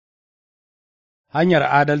Hanyar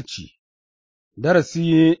adalci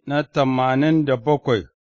Darasi na 87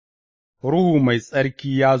 Ruhu Mai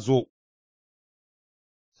Tsarki ya zo.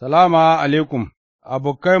 Salama alaikum,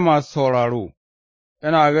 abokai masu sauraro,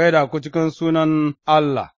 ina gaida ku cikin sunan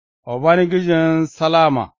Allah, Ubangijin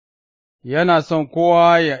Salama, yana son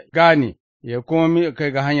kowa ya gane ya kuma miƙa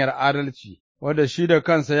kai ga hanyar adalci, wadda shi da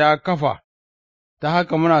kansa ya kafa, ta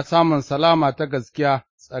haka muna samun salama ta gaskiya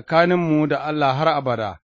tsakaninmu da Allah har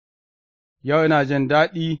abada. Yau ina jin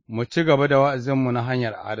daɗi mu ci gaba da wa'azinmu na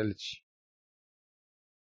hanyar adalci.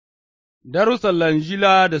 Darussan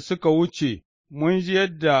Lanjila da suka wuce, mun ji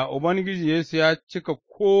yadda Ubangiji Yesu ya cika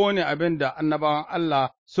kowane abin da annabawan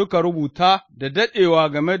Allah suka rubuta da daɗewa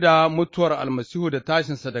game da mutuwar almasihu da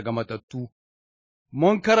tashinsa daga matattu.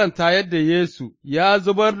 Mun karanta yadda Yesu ya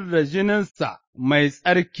zubar da jininsa mai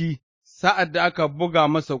tsarki sa'ad da aka buga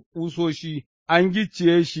masa ƙusoshi, an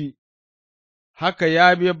gicciye shi, haka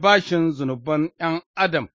ya biya bashin zunuban ’yan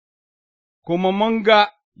adam, kuma mun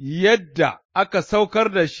ga yadda aka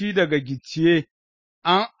saukar da shi daga gicciye,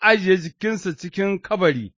 an ajiye jikinsa cikin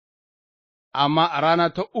kabari, amma a rana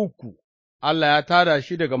ta uku Allah ya tada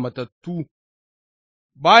shi daga matattu.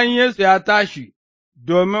 Bayan Yesu ya tashi,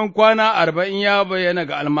 domin kwana 40 ya bayyana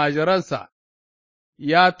ga almajiransa,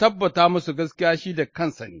 ya tabbata musu gaskiya shi da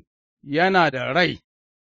kansa ne, yana da rai.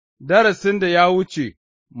 Darasin da ya wuce,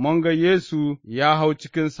 mun ga Yesu ya hau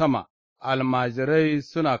cikin sama, almajirai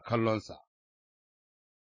suna kallonsa.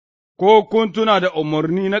 Ko kun tuna da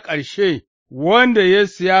umarni na ƙarshe wanda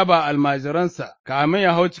Yesu ya ba almajiransa kamin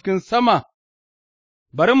ya hau cikin sama?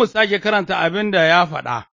 Bari mu sake karanta abin da ya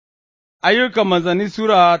faɗa. Ayyukan Manzanni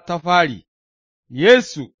Sura ta fari,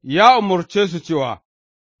 Yesu ya umarce su cewa,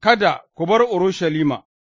 Kada ku bar Urushalima,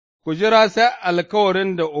 ku jira sai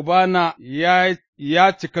alkawarin da Ubana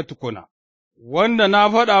ya cika tukuna, wanda na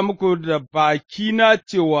faɗa muku da bakina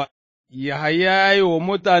cewa Yahaya ya yi wa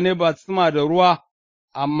mutane baftisma da ruwa,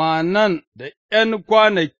 amma nan da ’yan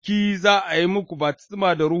kwanaki za a yi muku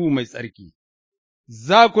baftisma da Ruhu Mai Tsarki.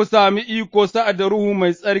 Za ku sami iko sa'ad da Ruhu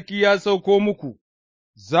Mai Tsarki ya sauko muku,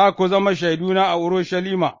 za ku zama shaiduna a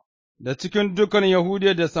Urushalima, da cikin dukan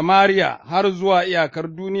Yahudiya da Samariya har zuwa iyakar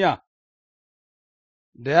duniya.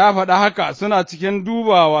 Da ya faɗa haka suna cikin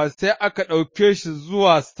dubawa sai aka ɗauke shi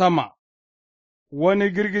zuwa sama, wani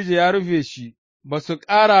girgije ya rufe shi, ba su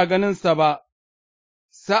ƙara ganinsa ba,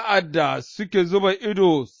 sa'ad da suke zuba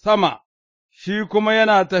ido sama, shi kuma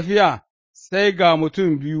yana tafiya, sai ga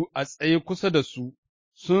mutum biyu a tsaye kusa da su,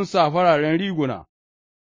 sun sa fararen riguna,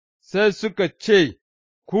 sai suka ce,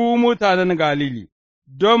 Ku mutanen Galili,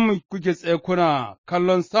 don kuke tsaye kuna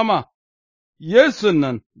kallon sama? Yesu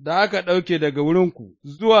nan da aka ɗauke daga wurinku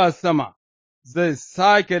zuwa sama, zai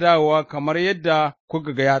sake dawowa kamar yadda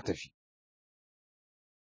kuka ga ya tafi.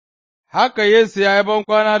 Haka Yesu ya yi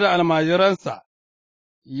bankwana da almajiransa,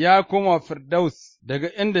 ya koma Firdaus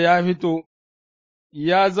daga inda ya fito,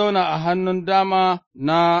 ya zauna a hannun dama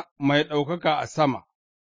na mai ɗaukaka a sama,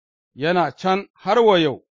 yana can har wa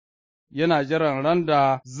yau, yana jiran ran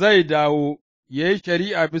da zai dawo ya yi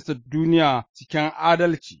shari'a bisa duniya cikin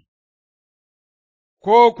adalci.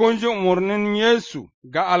 Ko kun ji umarnin Yesu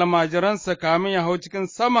ga almajiransa kamin ya hau cikin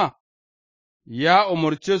sama, ya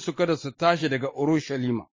umarce su kada su tashi daga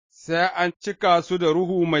Urushalima, sai an cika su da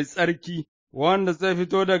Ruhu Mai Tsarki wanda zai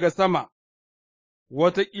fito daga sama.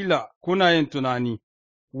 Wataƙila kuna yin tunani,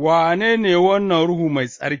 wane ne wannan Ruhu Mai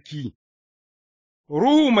Tsarki?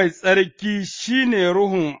 Ruhu Mai Tsarki shi ne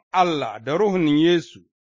Ruhun Allah da Ruhun Yesu,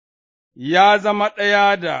 ya zama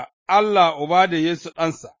ɗaya da Allah Uba da Yesu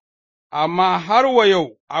ɗansa. Amma har wa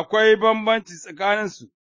yau akwai bambanci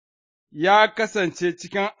tsakaninsu, ya kasance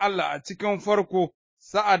cikin Allah a cikin farko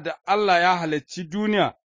sa'ad da Allah ya halicci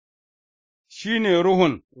duniya, shi ne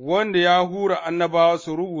Ruhun wanda ya hura annabawa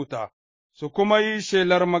su rubuta, su kuma yi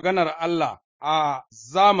shelar maganar Allah a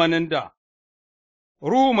zamanin da.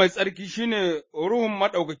 Ruhu Mai Tsarki shi ne Ruhun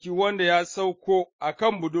Maɗaukaki wanda ya sauko a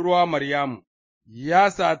kan budurwa Maryamu, ya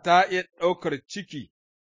sa ta iya ɗaukar ciki,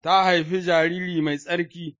 ta haifi jariri mai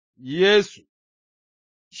tsarki. Yesu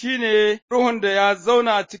shi ne Ruhun da ya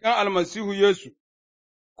zauna a cikin almasihu Yesu,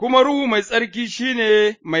 kuma Ruhu Mai Tsarki shi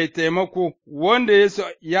ne mai taimako, wanda Yesu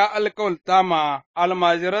ya alkawalta ma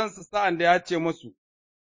almajiransa sa'an da ya ce musu,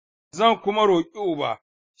 Zan kuma roƙi Uba,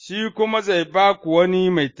 shi kuma zai ba ku wani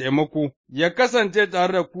mai taimako, ya kasance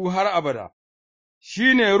tare da ku har abada,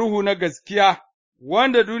 shi ne Ruhu na gaskiya,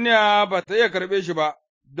 wanda duniya ba ta iya karɓe shi ba,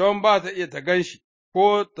 don ba ta iya ta gan shi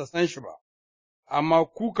ko ta san shi ba. Amma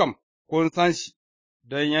ku kam kun san shi,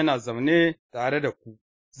 don yana zaune tare da ku,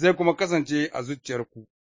 zai kuma kasance a zuciyarku.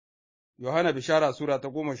 Yohana Bishara Sura ta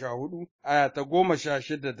 14, aya ta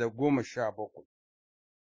 16 da 17.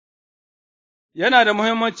 Yana da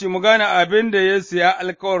muhimmanci mu gane abin da Yesu ya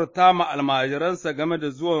alkawarta ma almajiransa game da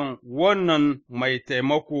zuwan wannan mai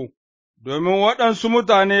taimako, domin waɗansu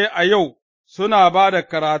mutane a yau suna ba da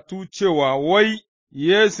karatu cewa wai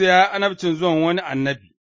Yesu ya yi annabcin zuwan wani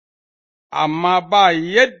annabi, amma ba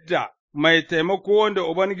yadda mai taimako wanda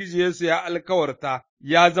Ubangiji Yesu ya alkawarta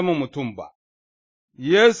ya zama mutum ba.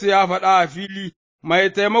 Yesu ya faɗa a fili, mai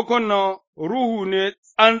taimakon nan ruhu ne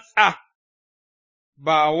tsantsa,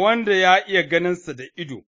 ba wanda ya iya ganinsa da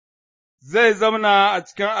ido, zai zamana a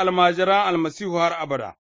cikin almajiran almasihu har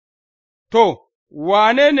abada. To,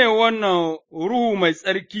 wane ne wannan ruhu mai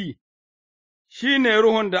tsarki? Shi ne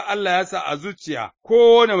ruhun da Allah ya sa a zuciya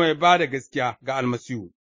kowane mai ba da gaskiya ga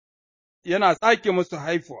almasihu, yana sake musu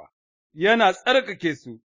haifuwa, yana tsarkake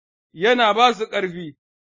su, yana ba su ƙarfi,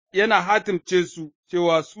 yana hatimce su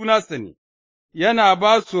cewa su nasa ne, yana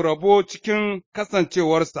ba su rabo cikin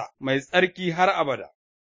kasancewarsa mai tsarki har abada.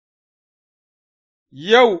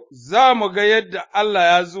 Yau za mu ga yadda Allah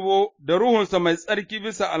ya zubo da Ruhunsa mai tsarki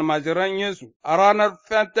bisa almajiran Yesu a ranar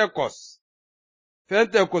Pentecost.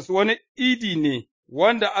 Pentecost wani idi ne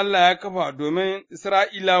wanda Allah ya kafa domin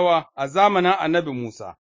Isra'ilawa a zamanin annabi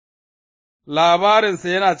Musa. Labarinsa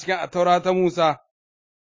yana cikin Attaura ta Musa,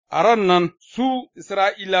 a ran nan su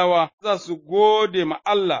Isra'ilawa za su gode ma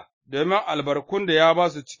Allah domin albarkun da ya ba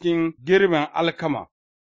su cikin girbin alkama.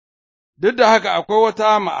 Duk da haka akwai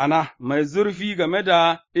wata ma'ana mai zurfi game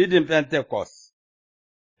da idin Pentecost.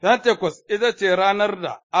 Pentecost ita ce ranar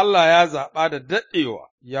da Allah ya zaɓa da daɗewa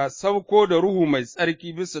ya sauko da Ruhu mai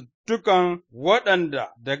tsarki bisa dukan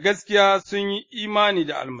waɗanda da gaskiya sun yi imani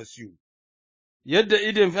da almasihu. Yadda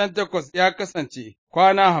idin Pentecost ya kasance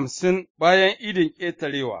kwana 50 bayan idin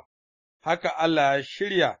ƙetarewa, haka Allah ya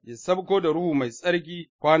shirya ya sauko da Ruhu mai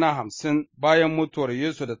tsarki kwana 50 bayan mutuwar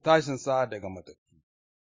Yesu da tashinsa daga matattu.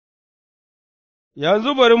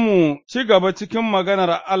 Yanzu bari mu ci gaba cikin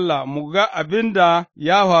maganar Allah mu ga abin da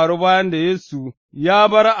ya faru bayan da Yesu ya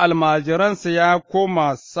bar almajiransa ya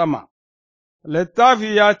koma sama.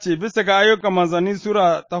 Littafi ya ce bisa ga ayyukan manzanni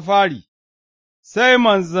Sura ta fari, sai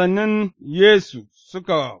manzannin Yesu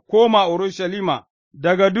suka koma Urushalima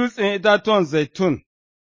daga dutsen itatuwan zaitun,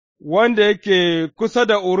 wanda yake kusa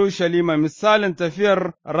da Urushalima misalin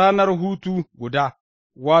tafiyar ranar hutu guda,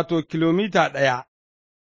 wato kilomita 1.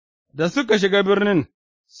 Da suka shiga birnin,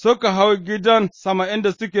 suka hau gidan sama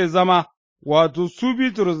inda suke zama, wato su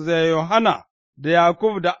Bitrus da Yohana, da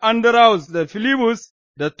Yakub da Andarawus da Filibus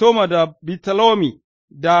da Toma da Bitalomi,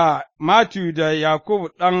 da Matiyu da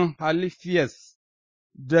Yakub ɗan Halifiyas,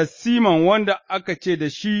 da Siman wanda aka ce da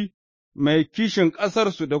shi mai kishin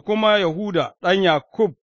ƙasarsu da kuma Yahuda ɗan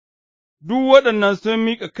Yakub, duk waɗannan sun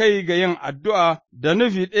miƙa kai ga yin addu'a da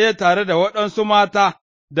nufi ɗaya tare da waɗansu mata.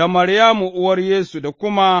 Da Maryamu uwar Yesu da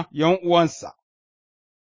kuma ’yan'uwansa.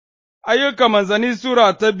 Ayyukan manzanni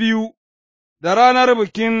Sura ta 2. Da ranar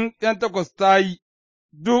bikin Pentecost ta yi,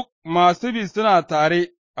 duk masu bi suna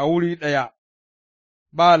tare a wuri ɗaya,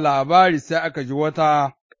 ba labari sai aka ji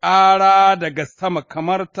wata ƙara daga sama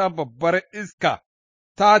kamar ta babbar iska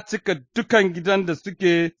ta cika dukan gidan da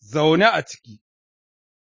suke zaune a ciki.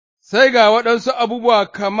 Sai ga waɗansu abubuwa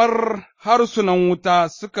kamar harsunan wuta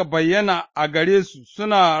suka bayyana a gare su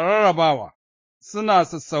suna rarrabawa, suna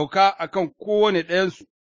sassauka a kan kowane ɗayansu,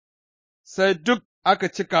 sai duk aka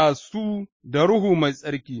cika su da Ruhu mai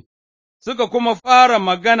tsarki, suka kuma fara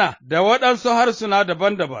magana da waɗansu harsuna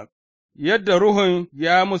daban-daban, yadda Ruhun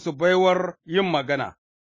ya musu baiwar yin magana.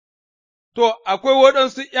 To, akwai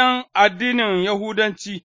waɗansu ’yan addinin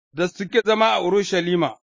Yahudanci da suke zama a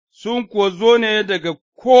Urushalima, sun kuwa zo ne daga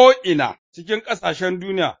ko'ina cikin ƙasashen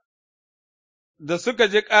duniya, da suka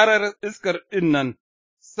ji ƙarar iskar ɗin nan,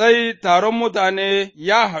 sai taron mutane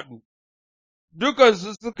ya haɗu,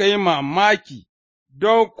 dukansu suka yi mamaki,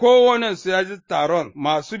 don kowanensu ya ji taron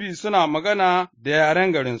masu bi suna magana da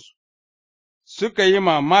yaren garinsu, suka yi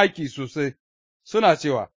mamaki sosai, suna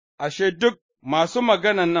cewa, Ashe, duk masu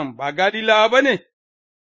maganan nan ba Galilawa ba ne?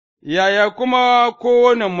 Yaya kuma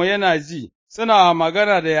kowanenmu yana ji, suna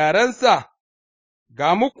magana da yarensa?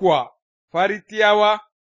 Ga mu kuwa, Faritiyawa,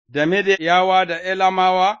 da Mediyawa, da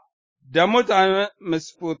Elamawa, da mutanen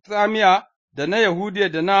Mesopotamiya, da na Yahudiya,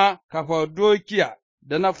 da na Kafadokiya,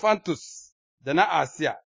 da na Fantus, da na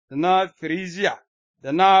Asiya, da na Firijiya,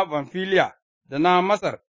 da na Bamfiliya, da na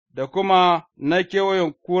Masar, da kuma na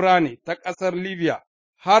kewayen Kurane ta ƙasar Libiya,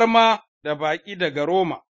 har ma da baƙi daga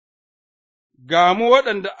Roma. Ga mu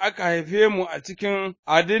waɗanda aka haife mu a cikin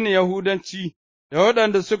addinin Yahudanci, da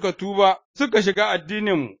waɗanda suka tuba suka shiga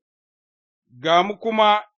addininmu, ga mu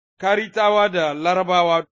kuma Karitawa da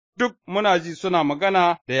Larabawa, duk muna ji suna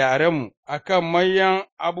magana da yarenmu a kan manyan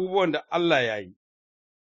abubuwan da Allah ya yi.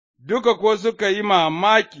 duka ko suka yi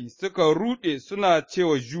mamaki suka ruɗe suna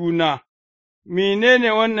cewa juna, menene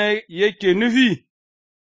wannan yake nufi?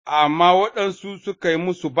 Amma waɗansu suka yi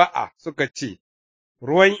musu ba'a suka ce,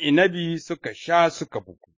 ruwan inabi suka sha suka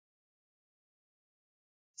bugu.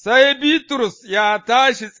 Sai Bitrus ya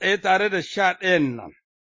tashi tsaye tare da sha ɗayan nan,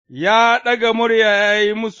 ya ɗaga murya ya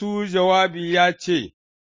yi musu jawabi ya ce,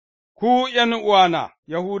 Ku uwana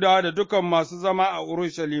Yahudawa da dukan masu zama a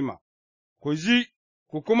Urushalima, ku ji,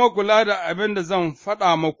 ku kuma kula da abin da zan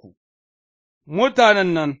faɗa muku,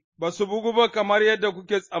 mutanen nan ba su bugu ba kamar yadda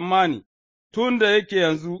kuke tsammani, tun da yake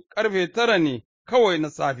yanzu ƙarfe 9 ne kawai na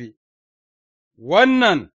safe.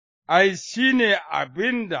 Wannan ai, shi ne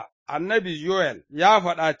abin da annabi Yoel ya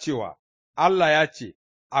faɗa cewa, Allah ya ce,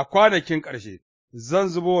 A kwanakin ƙarshe zan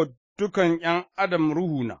zubo dukan ’yan adam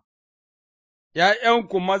ruhuna,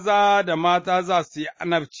 ’ya'yanku maza da mata za su yi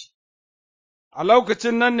annabci, a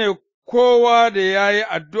lokacin nan ne kowa da ya yi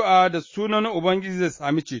addu'a da sunan Ubangiji zai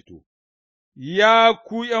sami ceto. Ya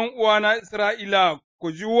ku ’yan'uwana Isra'ila,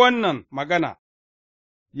 ku ji wannan magana,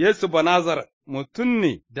 Yesu Banazar mutum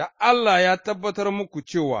ne da Allah ya tabbatar muku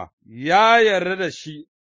cewa ya yarda da shi,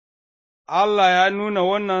 Allah ya nuna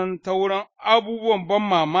wannan ta wurin abubuwan ban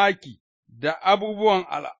mamaki da abubuwan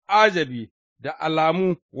al'ajabi da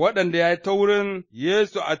alamu waɗanda ya yi ta wurin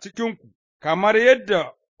Yesu a cikinku, kamar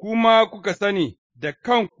yadda kuma kuka sani da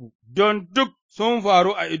kanku don duk sun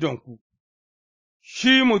faru a idonku.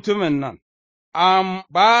 Shi mutumin nan, an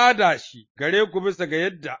ba da shi gare ku bisa ga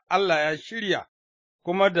yadda Allah ya shirya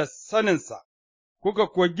kuma da saninsa, kuka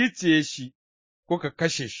kuwa gicciye shi, kuka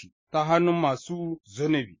kashe shi ta hannun masu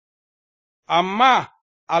zunubi, amma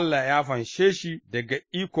Allah ya fanshe shi daga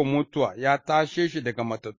ikon mutuwa, ya tashe shi daga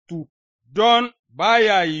matattu, don ba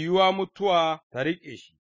ya yiwuwa mutuwa ta riƙe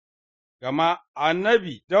shi, gama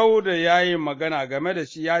annabi Dauda ya yi magana game da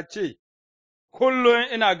shi ya ce, Kullum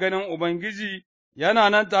ina ganin Ubangiji yana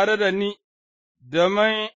nan tare da ni,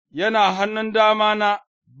 domin yana hannun damana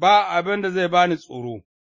ba abin da zai bani tsoro.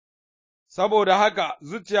 Saboda haka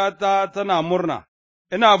zuciyata tana murna,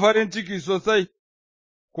 ina farin ciki sosai,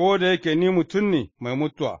 ko da yake ni mutum ne mai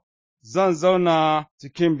mutuwa, zan zauna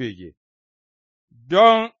cikin bege,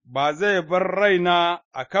 don ba zai bar raina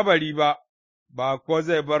a kabari ba, ba ko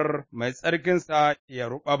zai bar mai tsarkinsa ya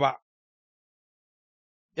ruɓa ba.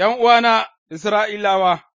 ’Yan'uwana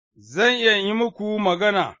Isra'ilawa, zan iya yi muku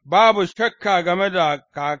magana babu shakka game da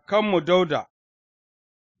kakanmu Dauda.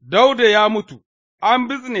 Dauda ya mutu, an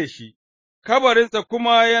bizne shi, kabarinsa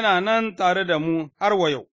kuma yana nan tare da mu har wa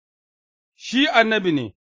yau. Shi annabi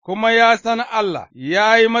ne, kuma ya san Allah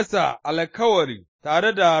ya yi masa alkawari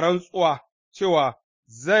tare da rantsuwa cewa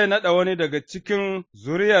zai naɗa wani daga cikin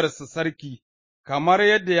zuriyarsa sarki, kamar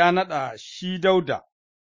yadda ya naɗa shi Dauda.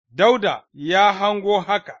 Dauda ya hango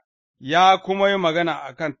haka, ya kuma yi magana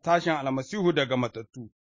a kan tashin almasihu daga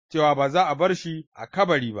matattu, cewa ba za a bar shi a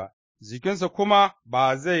kabari ba, jikinsa kuma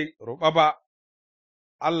ba zai ruɓa ba.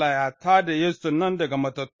 Allah ya tā da Yesu nan daga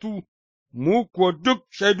matattu, mu kuwa duk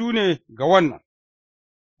shaidu ne ga wannan.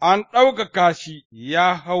 An ɗaukaka shi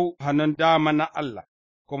ya hau hannun dama na Allah,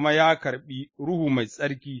 kuma ya karɓi Ruhu Mai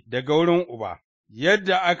Tsarki daga wurin Uba,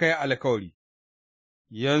 yadda aka yi alkawari.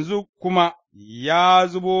 Yanzu kuma ya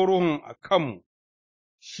zubo Ruhun a kanmu,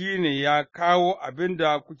 shi ne ya kawo abin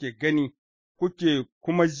da kuke gani, kuke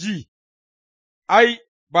kuma ji. Ai,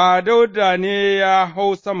 ba Dauda ne ya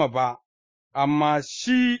hau sama ba, amma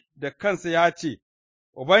shi da kansa ya ce,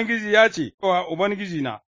 Ubangiji ya ce wa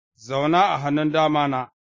Ubangijina, Zauna a hannun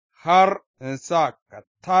damana, har in sa ka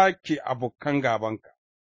take abokan gabanka.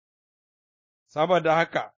 Saboda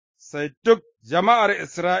haka, sai duk jama'ar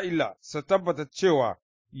Isra'ila su tabbata cewa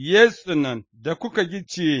Yesu nan da kuka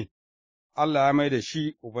gicciye, Allah ya mai da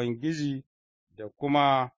shi Ubangiji da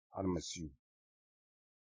kuma almasihu.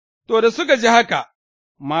 To, da suka ji haka,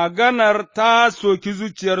 maganar ta soki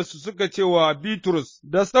zuciyarsu suka ce wa Bitrus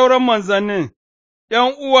da sauran manzannin,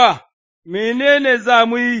 ’Yan'uwa, menene za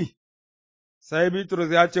mu yi? Sai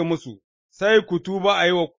Bitrus ya ce musu, Sai ku tuba a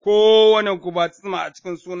yi wa kowanenku baftisma a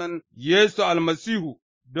cikin sunan Yesu almasihu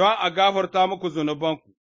don a gafarta muku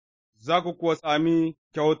zunubanku, za ku kuwa sami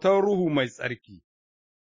kyautar Ruhu Mai Tsarki.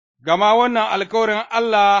 Gama wannan alkawarin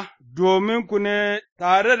Allah dominku ne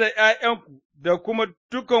tare da ’ya'yanku da kuma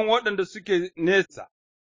dukan waɗanda suke nesa,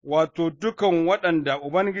 wato, dukan waɗanda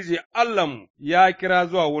Ubangiji Allahnmu ya kira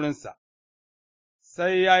zuwa wurinsa.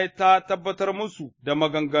 Sai ya yi ta tabbatar musu da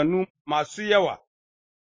maganganu masu yawa,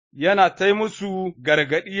 yana ta yi musu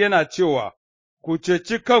gargaɗi yana cewa, Ku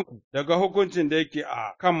ceci kanku daga hukuncin da yake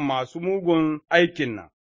a kan masu mugun aikin nan.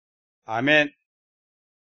 Amen.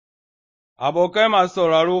 Abokai masu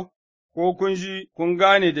sauraro, ko kun ji kun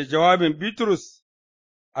gane da jawabin Bitrus?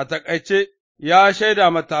 a taƙaice ya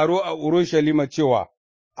shaida ma taro a Urushalima cewa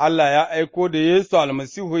Allah ya aiko da Yesu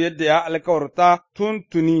almasihu yadda ya alkawarta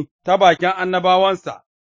tuntuni ta bakin annabawansa.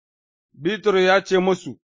 Bitrus ya ce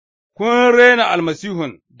musu, Kun rena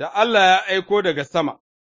almasihun da Allah ya aiko daga sama,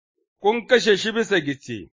 kun kashe shi bisa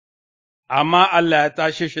gice, amma Allah ya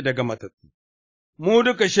tashe shi daga matattu. Mu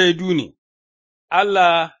duka shaidu ne,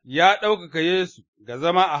 Allah ya ɗaukaka Yesu ga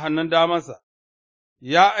zama a hannun damansa,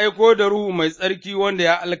 ya aiko da Ruhu Mai Tsarki wanda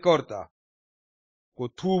ya alkawarta, ku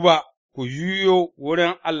tuba, ku juyo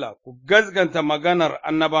wurin Allah, ku gaskanta maganar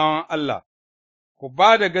annabawan Allah, ku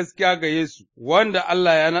ba da gaskiya ga Yesu, wanda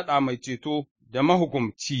Allah ya naɗa mai ceto da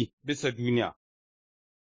mahukumci bisa duniya.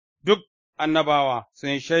 Duk annabawa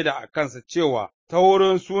sun shaida a kansa cewa ta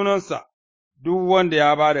wurin sunansa duk wanda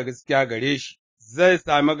ya ba da gaskiya gare shi zai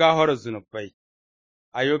sami gafarar zunubai.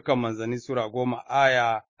 Ayyukan manzanni Sura 10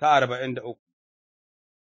 aya ta 43.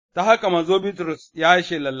 Ta haka manzo Bitrus ya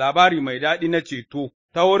shela labari mai daɗi na ceto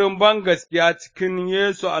ta wurin bangaskiya cikin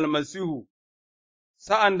Yesu almasihu.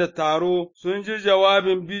 Sa'an da taro sun ji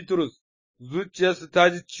jawabin Bitrus, zuciyarsu ta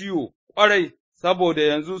ji ciwo ƙwarai, saboda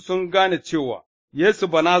yanzu sun gane cewa Yesu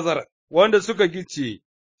Banazar, wanda suka gice,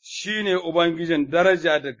 shi ne Ubangijin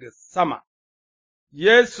daraja daga sama.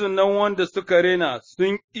 Yesu nan wanda suka rena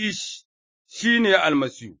sun ishi, shi ne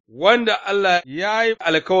almasihu, wanda Allah ya yi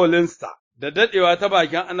alkawalinsa da daɗewa ta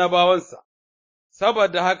bakin annabawansa.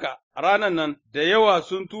 Saboda haka, ranan nan da yawa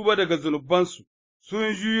sun tuba daga zunubansu,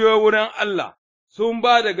 sun juyo wurin Allah, sun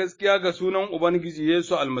ba da gaskiya ga sunan Ubangiji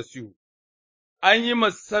Yesu almasihu. An yi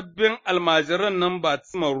sabbin almajiran nan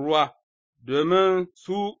baftismar ruwa domin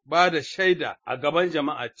su ba da shaida a gaban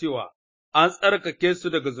jama'a cewa an tsarkake su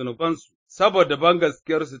daga zunubansu saboda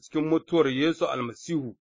bangaskiyarsu cikin mutuwar Yesu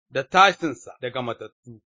almasihu da tashinsa daga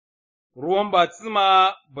matattu. Ruwan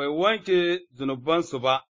baftisma bai wanke zunubansu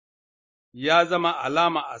ba, ya zama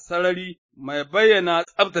alama a sarari mai bayyana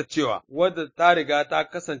tsabtacewa wadda ta riga ta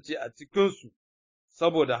kasance a cikinsu,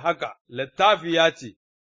 saboda haka littafi ya ce,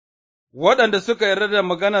 Waɗanda suka yarda da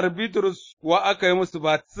maganar Bitrus kuwa aka yi musu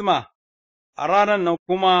baftisma, a ranar nan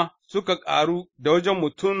kuma suka ƙaru da wajen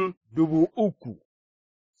mutum 3,000,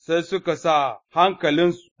 sai suka sa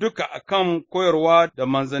hankalinsu duka a kan koyarwa da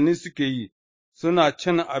manzanni suke yi, suna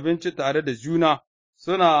cin abinci tare da juna,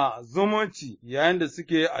 suna zumunci yayin da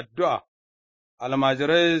suke addu'a,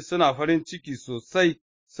 almajirai suna farin ciki sosai,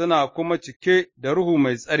 suna kuma cike da Ruhu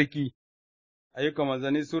Mai Tsarki. Ayyukan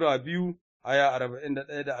manzanni Sura 2 aya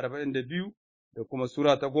 41 da 42 da kuma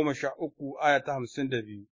Sura ta 13 aya ta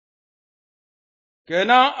 52.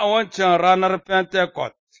 Kenan a wancan ranar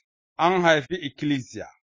Pentecost an haifi ikkilisiya,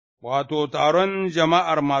 wato, taron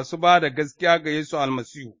jama'ar masu ba da gaskiya ga Yesu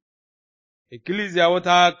almasihu. Ikkilisiya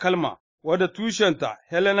wata kalma wadda tushenta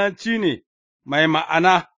Helenanci ne mai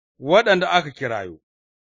ma'ana waɗanda aka kirayo.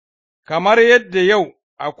 Kamar yadda yau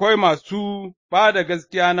akwai masu ba da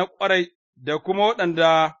gaskiya na ƙwarai da kuma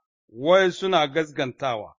waɗanda wai suna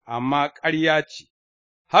gaskantawa, amma ƙarya ce,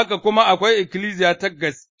 haka kuma akwai ikkilisiya ta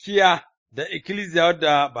gaskiya da ikkilisiya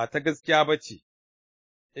wadda ba ta gaskiya ba ce.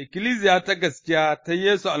 Ikkilisiya ta gaskiya ta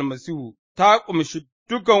Yesu almasihu ta ƙumshi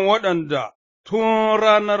dukan waɗanda tun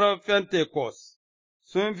ranar Pentecost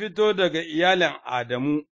sun fito daga iyalin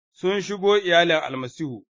Adamu sun shigo iyalin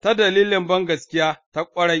almasihu ta dalilin bangaskiya ta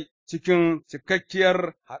ƙwarai cikin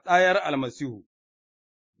cikakkiyar haɗayar almasihu.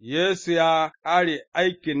 Yesu ya ƙare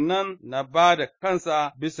aikin nan na ba da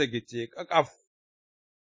kansa bisa gice ƙaƙaf.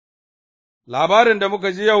 Labarin da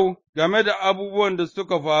muka ji yau game da abubuwan da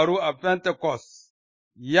suka faru a Pentecost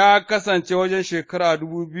ya kasance wajen shekara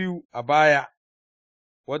 2000 a baya,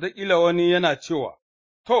 wataƙila wani yana cewa,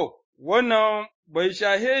 To, wannan bai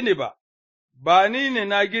shahe ni ba, ba ni ne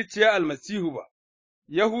na gicciye almasihu ba,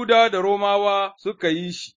 Yahudawa da Romawa suka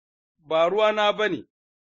yi shi, ba ruwana ba ne.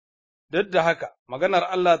 Duk da haka, maganar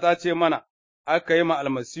Allah ta ce mana, aka yi ma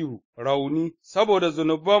almasihu rauni saboda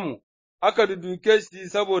zunubanmu, aka duduke shi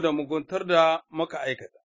saboda muguntar da muka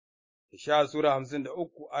aikata. Isha Sura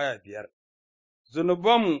 53 aya 5.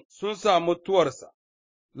 Zunubanmu sun sa mutuwarsa,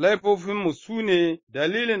 laifofinmu su ne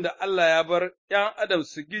dalilin da Allah ya bar ’yan adam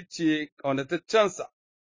su gicciye ƙaunataccensa,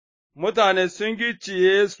 mutane sun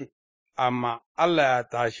gicciye Yesu, amma Allah ya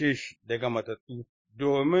tashe shi daga matattu.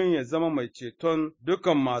 Domin ya zama mai ceton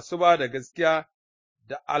dukan masu ba da gaskiya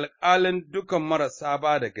da alƙalin dukan marasa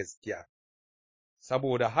ba da gaskiya.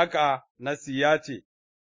 Saboda haka Nasi ya ce,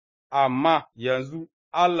 Amma yanzu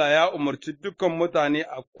Allah ya umarci dukan mutane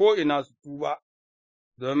a ko'ina su tuba,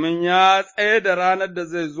 domin ya tsaye da ranar da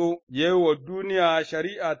zai zo ya yi wa duniya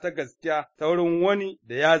shari'a ta gaskiya ta wurin wani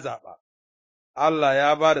da ya zaɓa. Allah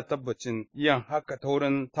ya ba da tabbacin yin haka ta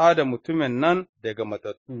wurin tada mutumin nan daga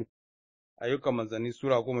matattu. Ayyukan manzanni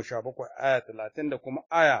Sura 17 aya 30 da kuma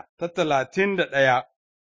aya ta 31.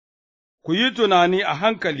 Ku yi tunani a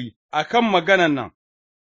hankali a kan maganan nan,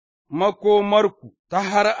 makomarku ta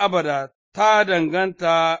har abada ta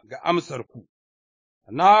danganta ga amsarku.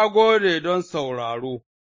 Na gode don sauraro,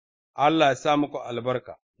 Allah ya sa muku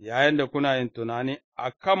albarka, yayin da kuna yin tunani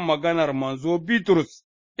a kan maganar manzo Bitrus,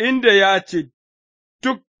 inda ya ce,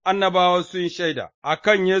 Duk annabawa sun shaida a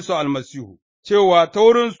kan Yesu almasihu, cewa ta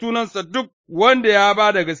wurin sunansa duk wanda ya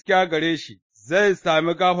ba da gaskiya gare shi zai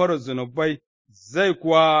sami gafarar zunubai, zai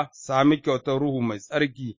kuwa sami kyautar Ruhu Mai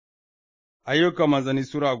Tsarki. Ayyukan manzanni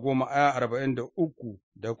Sura 10 aya 43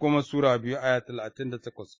 da kuma Sura 2 aya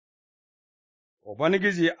 38.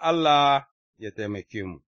 Ubangiji Allah ya taimake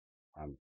mu. Amin.